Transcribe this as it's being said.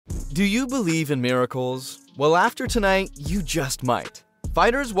Do you believe in miracles? Well, after tonight, you just might.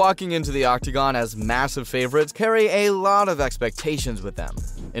 Fighters walking into the octagon as massive favorites carry a lot of expectations with them.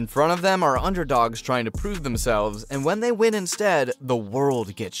 In front of them are underdogs trying to prove themselves, and when they win instead, the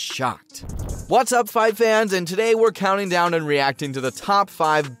world gets shocked. What's up, fight fans? And today we're counting down and reacting to the top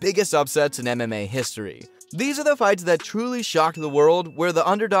 5 biggest upsets in MMA history. These are the fights that truly shocked the world, where the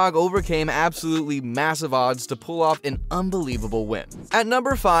underdog overcame absolutely massive odds to pull off an unbelievable win. At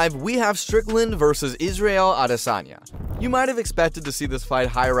number 5, we have Strickland versus Israel Adesanya. You might have expected to see this fight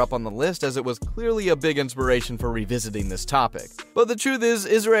higher up on the list, as it was clearly a big inspiration for revisiting this topic. But the truth is,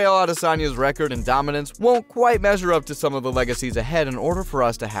 Israel Adesanya's record and dominance won't quite measure up to some of the legacies ahead in order for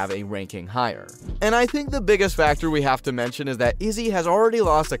us to have a ranking higher. And I think the biggest factor we have to mention is that Izzy has already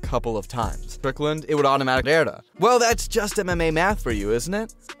lost a couple of times. Strickland, it would automatically era. Well, that's just MMA math for you, isn't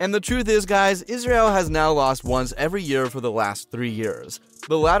it? And the truth is, guys, Israel has now lost once every year for the last 3 years.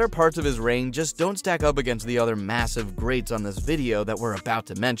 The latter parts of his reign just don't stack up against the other massive greats on this video that we're about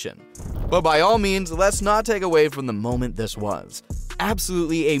to mention. But by all means, let's not take away from the moment this was.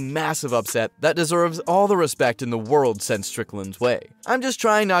 Absolutely a massive upset that deserves all the respect in the world sent Strickland's way. I'm just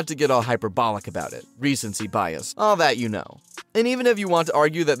trying not to get all hyperbolic about it. Recency bias, all that you know. And even if you want to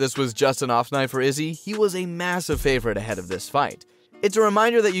argue that this was just an off night for Izzy, he was a massive favorite ahead of this fight. It's a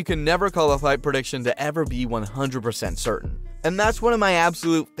reminder that you can never call a fight prediction to ever be 100% certain. And that's one of my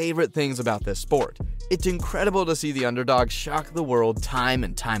absolute favorite things about this sport. It's incredible to see the underdog shock the world time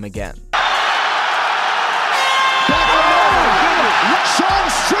and time again. Sean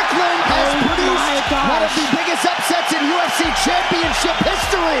Strickland has produced one of the biggest upsets in UFC championship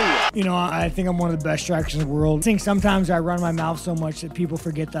history. You know, I think I'm one of the best strikers in the world. I think sometimes I run my mouth so much that people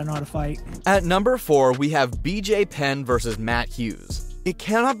forget that I know how to fight. At number 4, we have BJ Penn versus Matt Hughes. It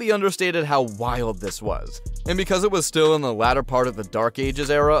cannot be understated how wild this was. And because it was still in the latter part of the Dark Ages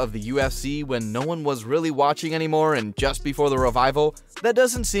era of the UFC, when no one was really watching anymore and just before the revival, that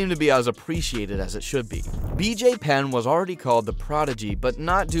doesn't seem to be as appreciated as it should be. BJ Penn was already called the Prodigy, but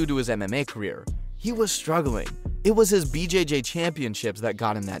not due to his MMA career. He was struggling. It was his BJJ championships that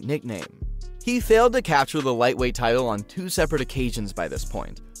got him that nickname. He failed to capture the lightweight title on 2 separate occasions by this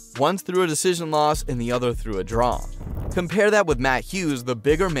point. Once through a decision loss and the other through a draw. Compare that with Matt Hughes, the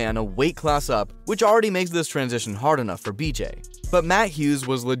bigger man a weight class up, which already makes this transition hard enough for BJ. But Matt Hughes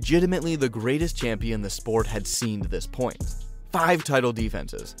was legitimately the greatest champion the sport had seen to this point. 5 title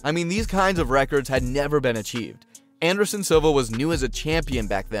defenses. I mean, these kinds of records had never been achieved. Anderson Silva was new as a champion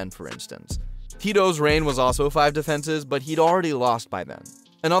back then, for instance. Tito's reign was also 5 defenses, but he'd already lost by then.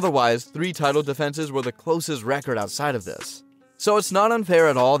 And otherwise, 3 title defenses were the closest record outside of this. So it's not unfair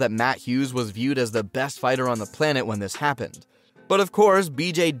at all that Matt Hughes was viewed as the best fighter on the planet when this happened. But of course,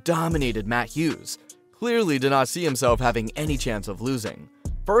 BJ dominated Matt Hughes. Clearly did not see himself having any chance of losing.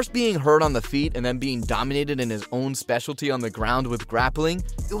 First being hurt on the feet and then being dominated in his own specialty on the ground with grappling,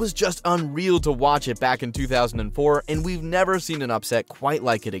 it was just unreal to watch it back in 2004, and we've never seen an upset quite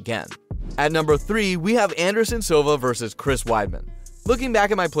like it again. At number 3, we have Anderson Silva versus Chris Weidman. Looking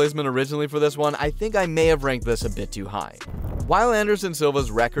back at my placement originally for this one, I think I may have ranked this a bit too high. While Anderson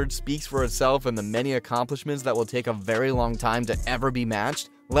Silva's record speaks for itself and the many accomplishments that will take a very long time to ever be matched,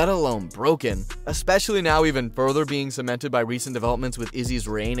 let alone broken, especially now even further being cemented by recent developments with Izzy's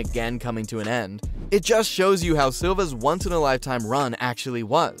reign again coming to an end, it just shows you how Silva's once-in-a-lifetime run actually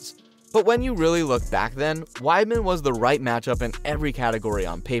was. But when you really look back then, Weidman was the right matchup in every category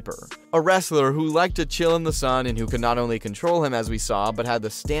on paper. A wrestler who liked to chill in the sun and who could not only control him as we saw, but had the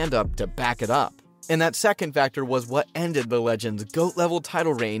stand-up to back it up. And that second factor was what ended the legend's GOAT-level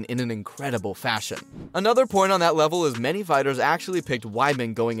title reign in an incredible fashion. Another point on that level is many fighters actually picked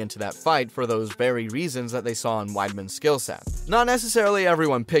Weidman going into that fight for those very reasons that they saw in Weidman's skill set. Not necessarily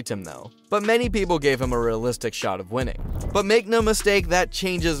everyone picked him though, but many people gave him a realistic shot of winning. But make no mistake, that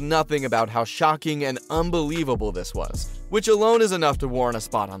changes nothing about how shocking and unbelievable this was, which alone is enough to warrant a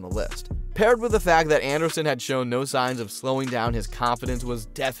spot on the list. Paired with the fact that Anderson had shown no signs of slowing down, his confidence was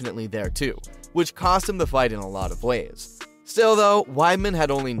definitely there too, which cost him the fight in a lot of ways. Still though, Weidman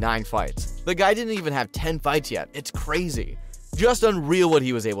had only 9 fights. The guy didn't even have 10 fights yet. It's crazy. Just unreal what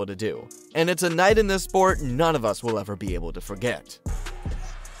he was able to do. And it's a night in this sport none of us will ever be able to forget.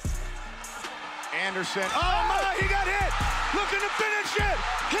 Anderson, oh my, he got hit! Looking to finish it!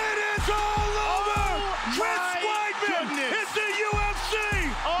 It is all over! Chris Weidman is the UFC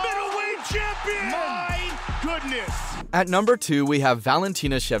middleweight champion! My goodness! At number 2, we have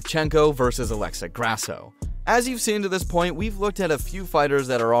Valentina Shevchenko versus Alexa Grasso. As you've seen to this point, we've looked at a few fighters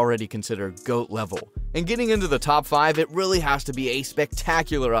that are already considered GOAT level. And getting into the top 5, it really has to be a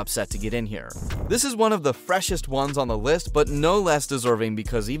spectacular upset to get in here. This is one of the freshest ones on the list, but no less deserving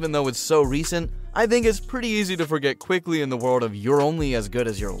because even though it's so recent, I think it's pretty easy to forget quickly in the world of you're only as good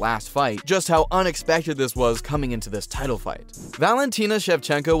as your last fight, just how unexpected this was coming into this title fight. Valentina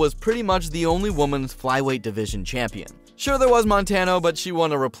Shevchenko was pretty much the only women's flyweight division champion. Sure, there was Montano, but she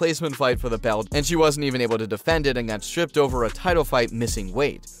won a replacement fight for the belt, and she wasn't even able to defend it and got stripped over a title fight missing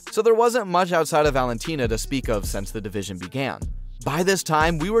weight. So there wasn't much outside of Valentina to speak of since the division began. By this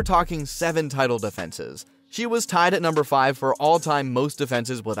time, we were talking 7 title defenses. She was tied at number 5 for all-time most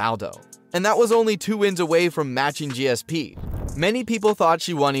defenses with Aldo. And that was only 2 wins away from matching GSP. Many people thought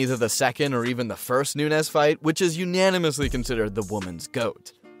she won either the second or even the first Nunes fight, which is unanimously considered the woman's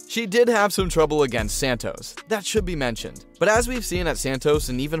GOAT. She did have some trouble against Santos, that should be mentioned. But as we've seen at Santos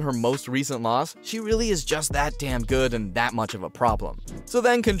and even her most recent loss, she really is just that damn good and that much of a problem. So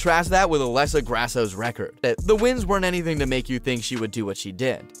then contrast that with Alessa Grasso's record. The wins weren't anything to make you think she would do what she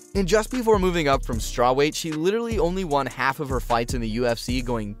did. And just before moving up from strawweight, she literally only won half of her fights in the UFC,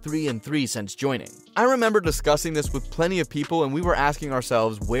 going 3-3 since joining. I remember discussing this with plenty of people and we were asking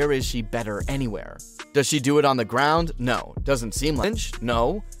ourselves, where is she better anywhere? Does she do it on the ground? No. Doesn't seem like it?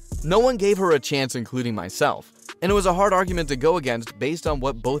 No. No one gave her a chance, including myself, and it was a hard argument to go against based on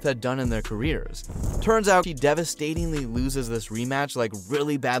what both had done in their careers. Turns out she devastatingly loses this rematch, like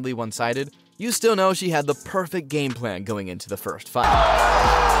really badly one-sided. You still know she had the perfect game plan going into the first fight.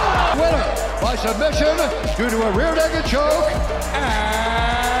 Winner by submission due to a rear-naked choke, and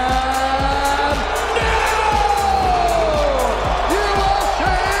UFC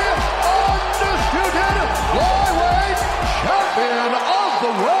undisputed flyweight champion of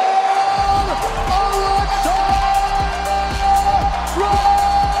the world,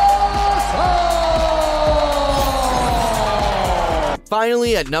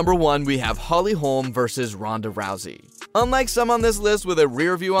 Finally, at number 1, we have Holly Holm versus Ronda Rousey. Unlike some on this list with a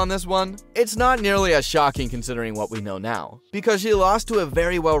rear view on this one, it's not nearly as shocking considering what we know now. Because she lost to a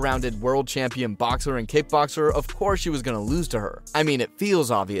very well-rounded world champion boxer and kickboxer, of course she was gonna lose to her. I mean, it feels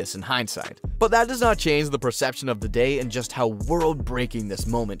obvious in hindsight. But that does not change the perception of the day and just how world-breaking this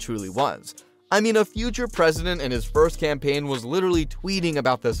moment truly was. I mean, a future president in his first campaign was literally tweeting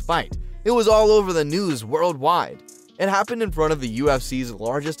about this fight. It was all over the news worldwide. It happened in front of the UFC's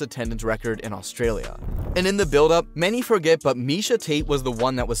largest attendance record in Australia. And in the build-up, many forget, but Miesha Tate was the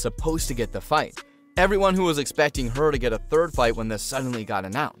one that was supposed to get the fight. Everyone who was expecting her to get a third fight when this suddenly got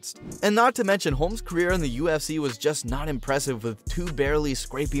announced. And not to mention, Holm's career in the UFC was just not impressive with 2 barely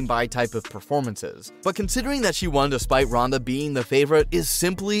scraping by type of performances. But considering that she won despite Ronda being the favorite is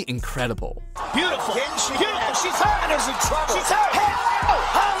simply incredible. Beautiful. Beautiful. She's hurt. There's in trouble. She's hurt.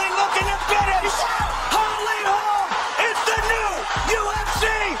 Holly looking to finish. Holly Holm is the new UFC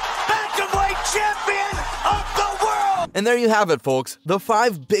bantamweight champion of the world. And there you have it, folks. The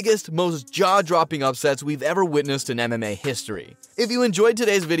 5 biggest, most jaw-dropping upsets we've ever witnessed in MMA history. If you enjoyed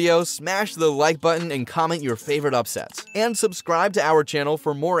today's video, smash the like button and comment your favorite upsets. And subscribe to our channel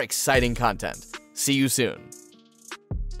for more exciting content. See you soon.